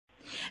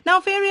Now,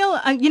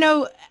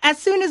 Ferial, as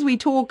soon as we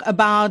talk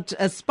about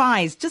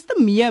spies, just the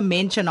mere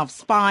mention of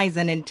spies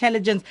and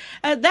intelligence,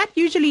 that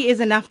usually is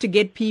enough to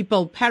get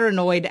people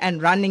paranoid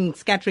and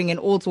scattering in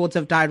all sorts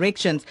of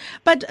directions.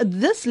 But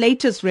this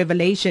latest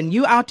revelation,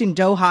 you out in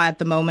Doha at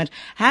the moment,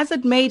 has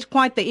it made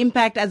quite the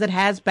impact as it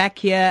has back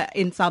here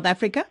in South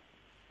Africa?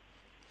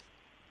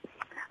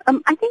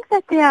 I think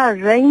that there are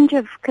a range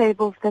of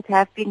cables that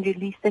have been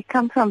released. They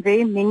come from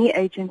very many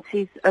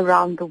agencies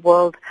around the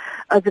world.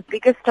 The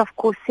biggest, of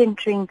course,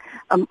 centering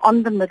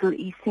on the Middle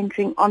East,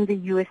 centering on the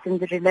U.S. and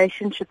the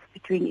relationships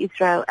between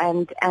Israel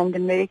and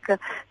America.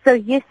 So,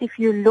 yes, if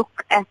you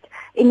look at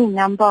any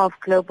number of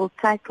global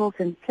titles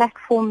and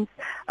platforms,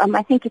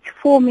 I think it's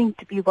forming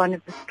to be one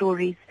of the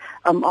stories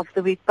of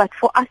the week. But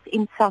for us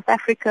in South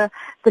Africa,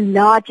 the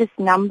largest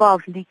number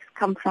of leaks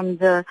come from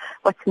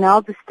what's now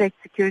the State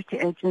Security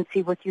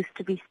Agency, what used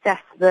to be STAS,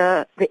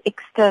 the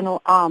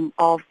external arm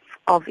of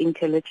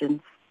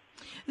intelligence.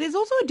 There's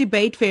also a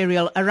debate,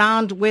 Ferial,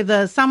 around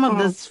whether some of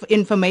this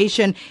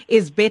information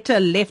is better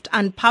left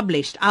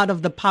unpublished out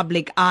of the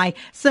public eye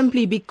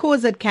simply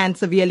because it can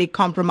severely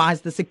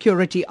compromise the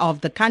security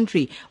of the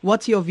country.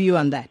 What's your view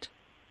on that?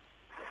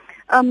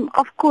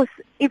 Of course,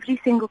 every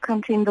single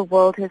country in the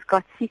world has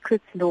got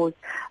secrets laws,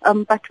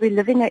 but we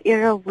live in an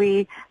era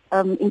where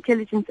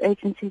intelligence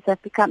agencies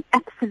have become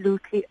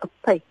absolutely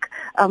opaque.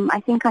 I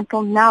think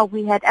until now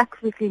we had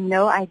absolutely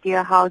no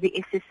idea how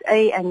the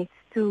SSA and its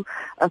two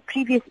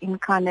previous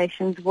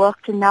incarnations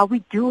worked, and now we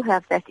do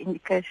have that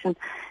indication.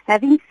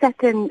 Having sat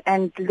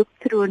and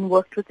looked through and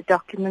worked with the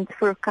documents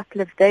for a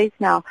couple of days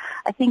now,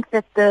 I think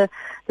that the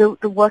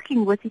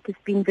working with it has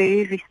been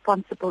very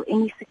responsible.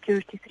 Any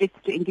security threats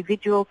to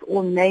individuals,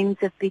 all names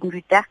have been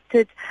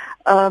redacted,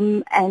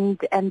 and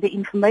the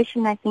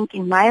information, I think,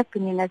 in my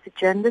opinion as a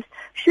journalist,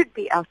 should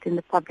be out in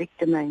the public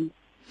domain.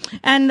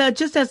 And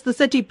just as the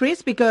City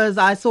Press, because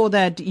I saw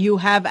that you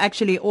have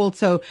actually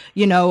also,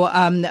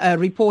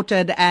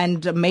 reported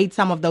and made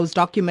some of those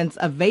documents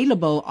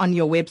available on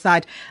your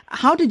website.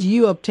 How did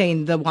you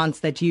obtain the ones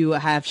that you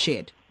have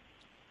shared?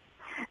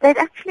 They're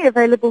actually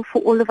available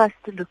for all of us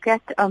to look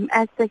at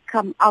as they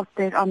come out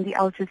there on the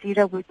Al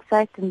Jazeera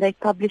website, and they're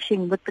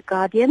publishing with The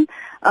Guardian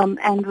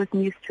and with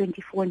News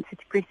 24 and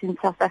City Press in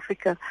South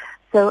Africa.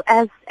 So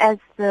as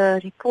the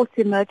reports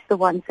emerge, the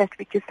ones that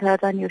we just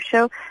heard on your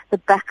show, the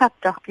backup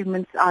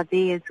documents are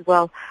there as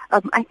well.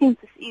 I think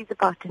this is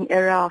about an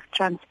era of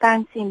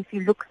transparency, and if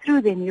you look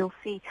through them, you'll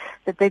see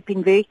that they've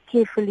been very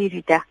carefully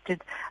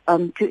redacted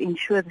to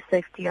ensure the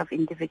safety of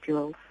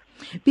individuals.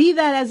 Be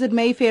that as it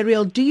may,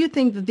 Ferial, do you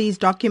think that these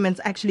documents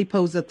actually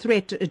pose a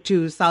threat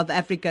to South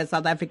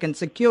African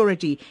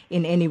security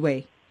in any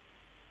way?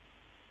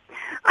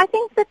 I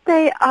think that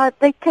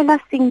they tell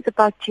us things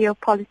about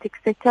geopolitics.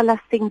 They tell us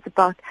things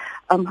about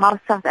how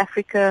South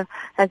Africa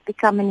has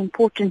become an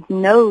important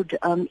node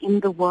in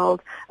the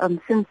world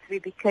since we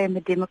became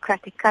a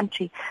democratic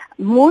country.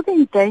 More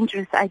than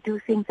dangerous, I do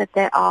think that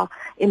they are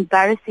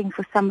embarrassing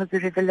for some of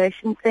the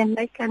revelations they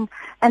make, and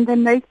they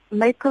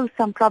may pose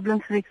some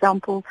problems, for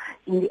example,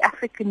 in the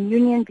African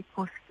Union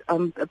because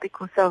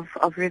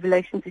of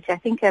revelations which I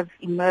think have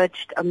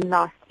emerged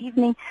last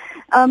evening.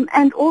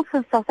 And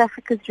also South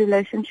Africa's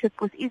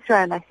relationship with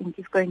Israel, I think,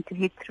 is going to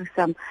head through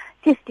some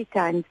testy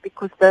times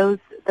because those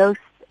are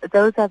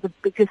the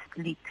biggest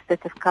leaks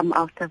that have come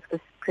out of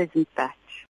this present batch.